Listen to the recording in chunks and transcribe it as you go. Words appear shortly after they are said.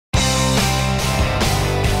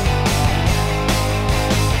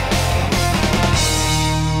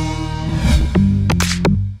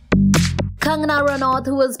Kangana Ranaut,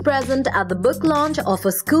 who was present at the book launch of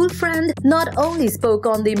a school friend, not only spoke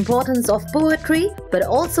on the importance of poetry but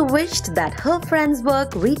also wished that her friend's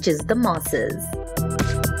work reaches the masses.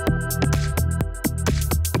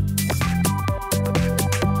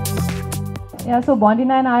 Yeah, so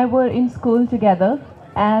Bondina and I were in school together,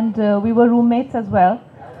 and we were roommates as well.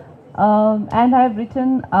 And I've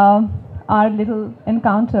written our little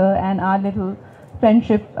encounter and our little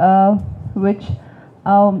friendship, which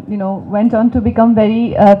went on to become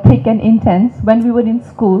very thick and intense when we were in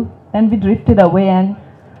school. Then we drifted away, and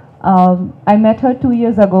I met her 2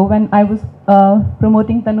 years ago when I was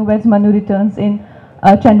promoting Tanu Weds Manu Returns in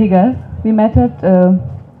Chandigarh. We met at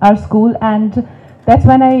our school, and that's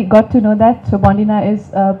when I got to know that Bondina is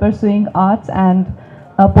pursuing arts and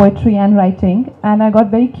poetry and writing, and I got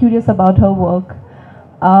very curious about her work.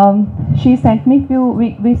 She sent me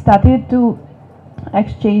we started to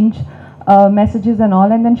exchange messages and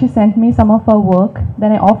all, and then she sent me some of her work.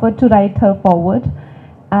 Then I offered to write her forward,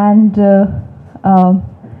 and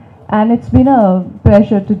it's been a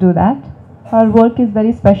pleasure to do that. Her work is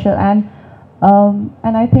very special, and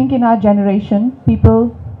I think in our generation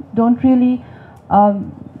people don't really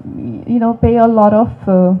pay a lot of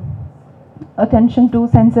attention to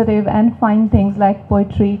sensitive and fine things like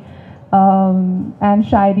poetry and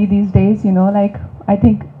shairi these days. Like, I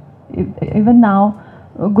think even now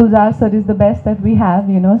Gulzar sir is the best that we have,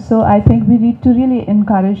 so I think we need to really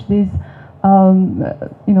encourage these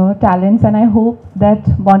talents, and I hope that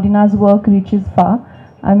Bondina's work reaches far.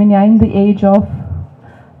 I mean, yeah, in the age of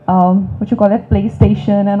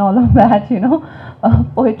PlayStation and all of that,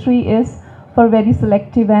 poetry is for very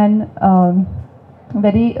selective and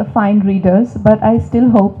very fine readers, but I still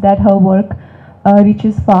hope that her work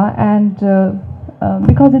reaches far, and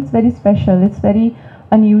because it's very special, it's very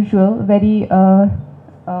unusual, very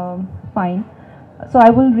fine. So I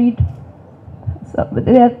will read. So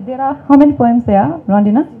there are how many poems there are,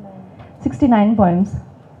 Bondina? 69 poems,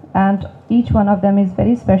 and each one of them is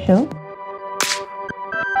very special.